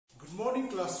morning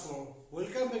class 4.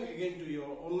 Welcome back again to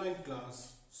your online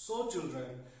class. So children,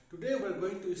 today we are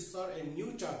going to start a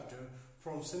new chapter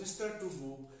from semester 2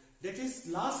 book, that is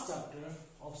last chapter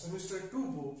of semester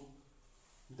 2 book,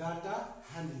 data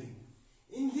handling.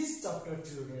 In this chapter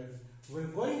children, we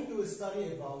are going to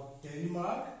study about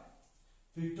telemark,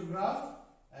 pictograph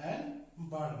and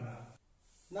bar graph.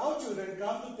 Now children,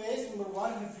 come to page number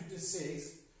 156.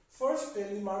 First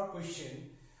telemark question.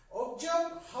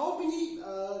 Observe how many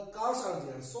cars are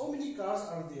there. So many cars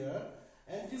are there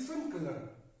and different color.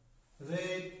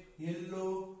 Red,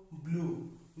 yellow,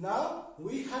 blue. Now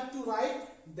we have to write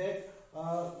that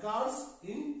cars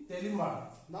in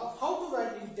telemark. Now how to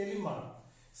write in telemark?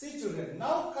 See children,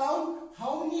 now count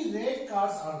how many red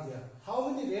cars are there. How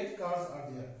many red cars are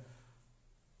there?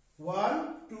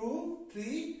 1, 2,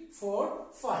 3, 4,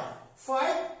 5.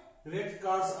 5 red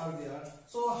cars are there.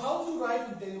 So how to write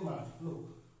in telemark?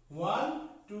 Look. 1,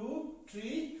 2,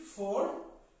 3, 4,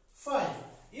 5.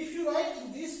 If you write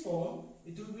in this form,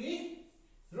 it will be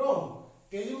wrong.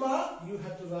 Telemark, you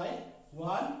have to write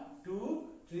 1, 2,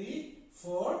 3,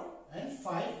 4 and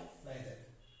 5 like that.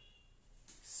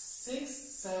 6,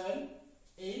 7,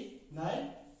 8,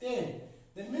 9, 10.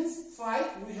 That means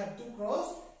 5 we have to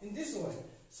cross in this way.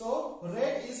 So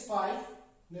red is 5.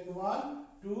 Then 1,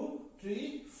 2,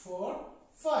 3, 4,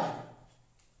 5.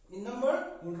 In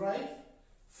number, we'll write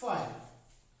 5.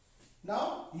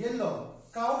 Now yellow.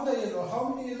 Count the yellow.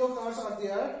 How many yellow cars are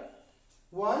there?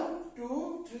 1,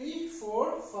 2, 3,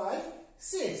 4, 5,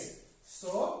 6.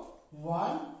 So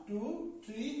 1, 2,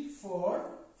 3, 4,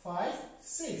 5,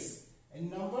 6.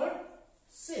 And number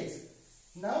 6.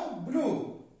 Now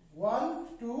blue. 1,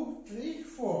 2, 3,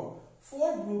 4.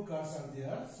 4 blue cars are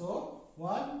there. So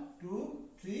 1, 2,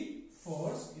 3,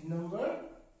 4. In number,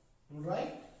 we'll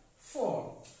write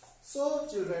 4. So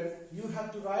children, you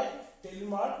have to write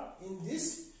telemark in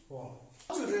this form.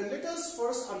 Children, let us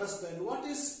first understand what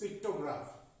is pictograph.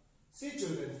 See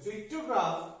children,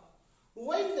 pictograph,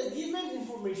 when the given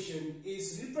information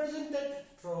is represented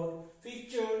through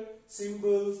picture,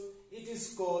 symbols, it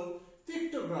is called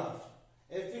pictograph.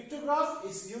 A pictograph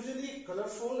is usually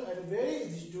colorful and very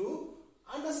easy to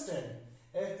understand.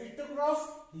 A pictograph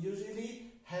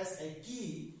usually has a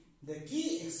key. The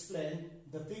key explains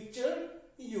the picture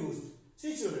used.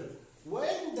 See children,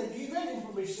 when the given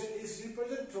information is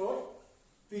represented through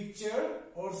picture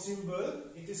or symbol,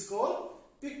 it is called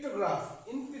pictograph.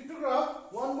 In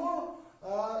pictograph, one more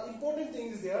important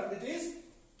thing is there, that is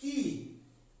key.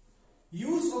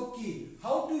 Use of key.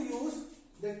 How to use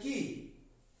the key?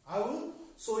 I will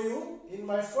show you in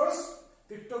my first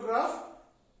pictograph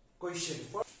question.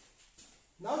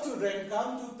 Now children,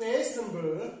 come to page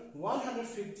number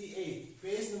 158.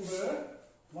 Page number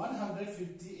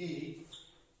 158.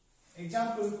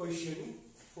 Example question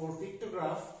for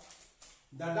pictograph.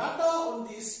 The data on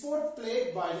the sport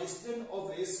played by the student of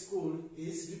a school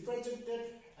is represented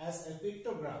as a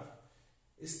pictograph.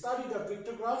 Study the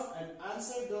pictograph and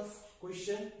answer the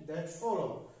question that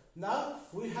follow. Now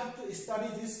we have to study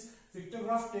this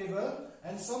pictograph table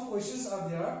and some questions are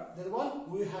there. That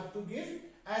one we have to give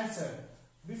answer.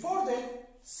 Before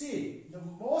that, see the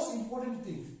most important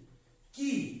thing,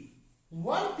 key.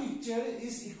 One picture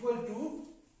is equal to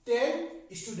 10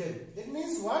 students. That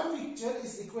means one picture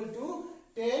is equal to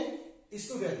 10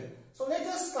 students. So let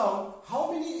us count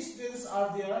how many students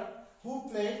are there who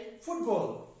play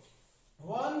football.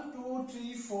 1, 2,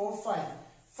 3, 4, 5.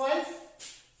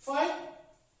 5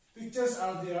 pictures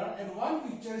are there and one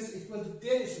picture is equal to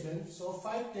 10 students. So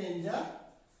 5 10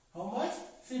 how much?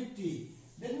 50.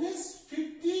 That means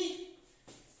 50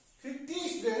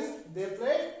 students they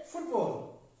play football.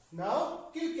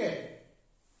 Now cricket.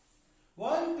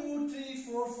 1, 2, 3,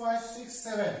 4, 5, 6,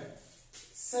 7.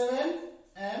 7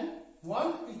 and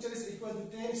one picture is equal to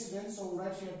 10 students. So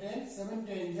write here 10. 7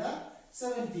 10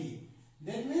 70.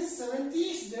 That means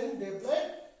 70 students they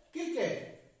play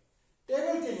cricket.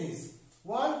 Table tennis.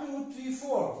 1, 2, 3,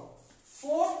 4.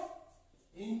 4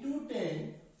 into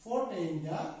 10. 4 10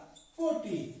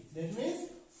 40. That means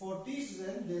 40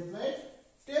 students they play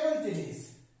table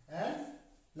tennis. And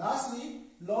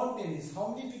lastly, lawn tennis.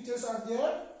 How many pictures are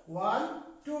there? 1,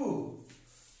 2.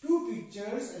 2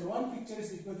 pictures and one picture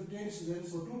is equal to 10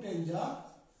 students. So 2 10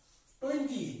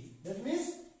 20. That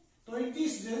means 20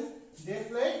 students they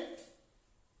play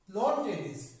lawn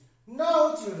tennis.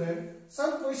 Now children,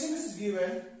 some question is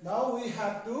given. Now we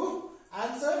have to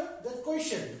answer that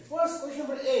question. First question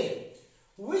number A.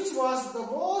 Which was the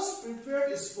most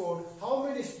prepared sport? How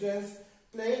many students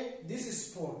play this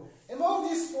sport? Among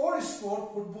these 4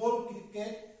 sports, football,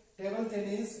 cricket, table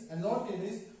tennis and lawn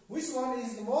tennis, which one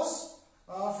is the most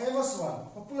famous one,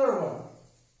 popular one?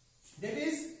 That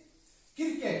is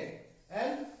cricket.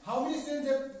 And how many students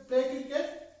they play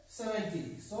cricket?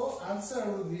 70. So answer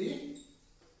will be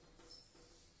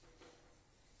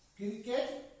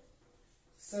cricket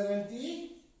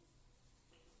 70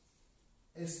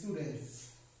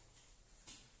 students.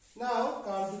 Now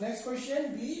come to next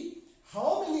question. B.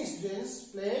 How many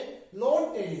students play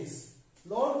lawn tennis?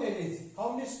 Lawn tennis.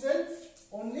 How many students?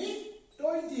 Only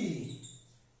 20.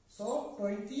 So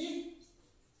 20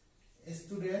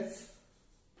 students.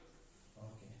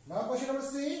 Okay. Now question number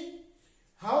C.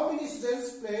 How many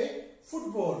students play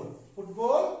football?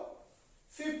 Football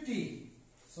 50.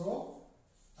 So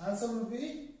answer will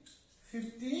be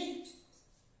 50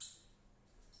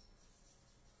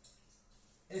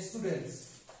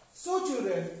 students. So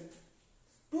children,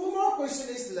 two more questions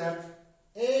is left.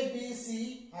 A, B,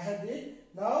 C I have did.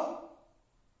 Now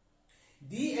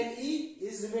D and E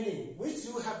is remaining, which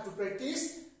you have to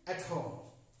practice at home.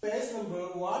 Page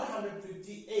number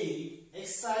 158,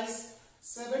 exercise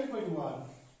 7.1.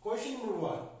 Question number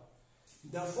 1.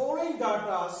 The following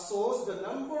data shows the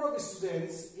number of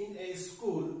students in a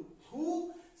school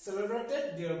who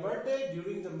celebrated their birthday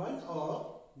during the month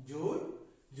of June,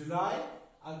 July,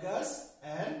 August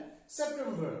and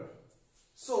September.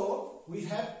 So we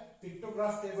have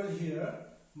pictograph table here: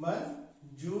 month,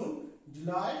 June,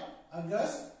 July,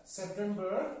 August,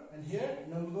 September, and here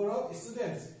number of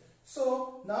students.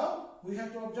 So now we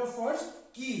have to observe first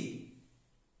key.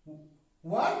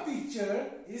 One picture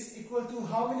is equal to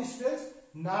how many students?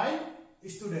 9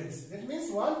 students. That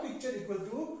means one picture equal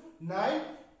to 9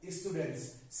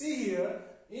 students. See here,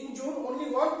 in June only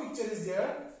one picture is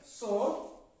there. So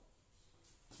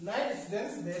 9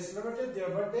 students, they celebrated their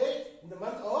birthday in the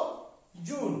month of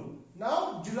June.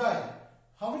 Now July.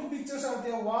 How many pictures are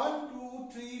there? 1,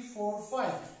 2, 3, 4,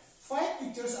 5. 5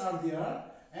 pictures are there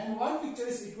and one picture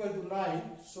is equal to 9.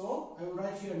 So I will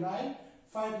write here 9.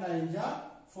 5 9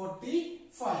 ja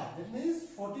 45. That means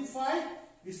 45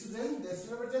 students, they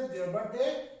celebrated their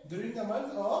birthday during the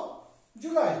month of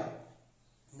July.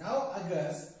 Now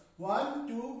August. 1,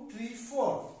 2, 3,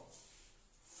 4.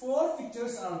 4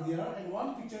 pictures are there and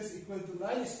one picture is equal to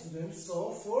 9 students.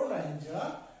 So 4 9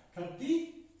 ja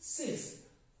 36.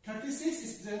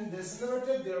 36 students, they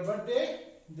celebrated their birthday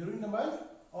during the month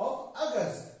of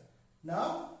August.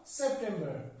 Now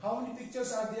September. How many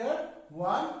pictures are there?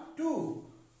 1, 2.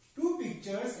 2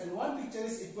 pictures and one picture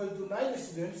is equal to 9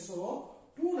 students. So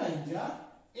 2 9 ja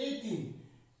 18.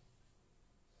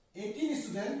 18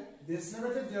 students, they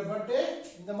celebrated their birthday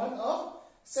in the month of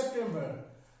September.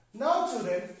 Now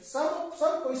children, some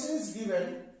questions is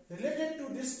given related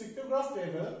to this pictograph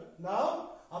table. Now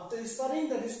after studying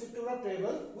this pictograph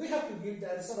table, we have to give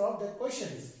the answer of that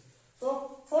questions.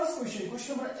 So first question,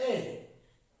 question number A.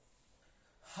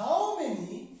 How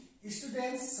many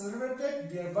students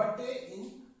celebrated their birthday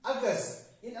in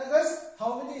August? In August,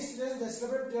 how many students they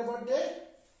celebrate their birthday?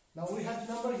 Now we have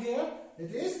the number here.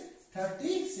 It is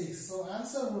 36. So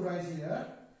answer will write here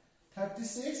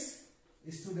 36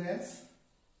 students.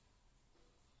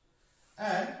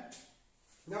 And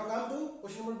now come to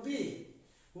question number B.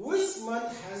 Which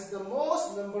month has the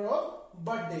most number of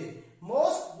birthday?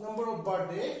 Most number of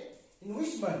birthday in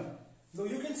which month? Now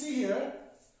you can see here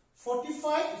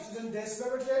 45 students they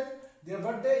celebrated their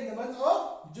birthday in the month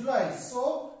of July.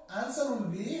 So answer will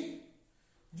be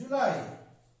July.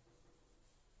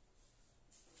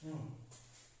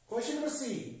 Question number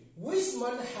C. Which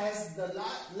month has the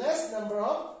less number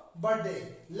of birthday?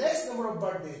 Less number of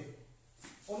birthday.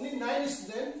 Only 9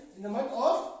 students in the month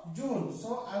of June.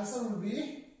 So answer will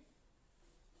be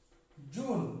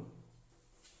June.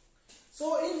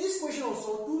 So in this question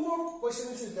also, 2 more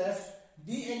questions is left,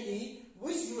 D and E,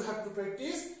 which you have to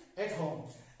practice at home.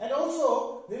 And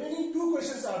also remaining 2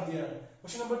 questions are there.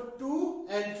 Question number 2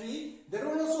 and 3. That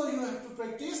one also you have to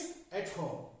practice at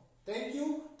home. Thank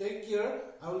you. Take care.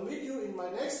 I will meet you in my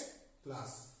next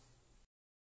class.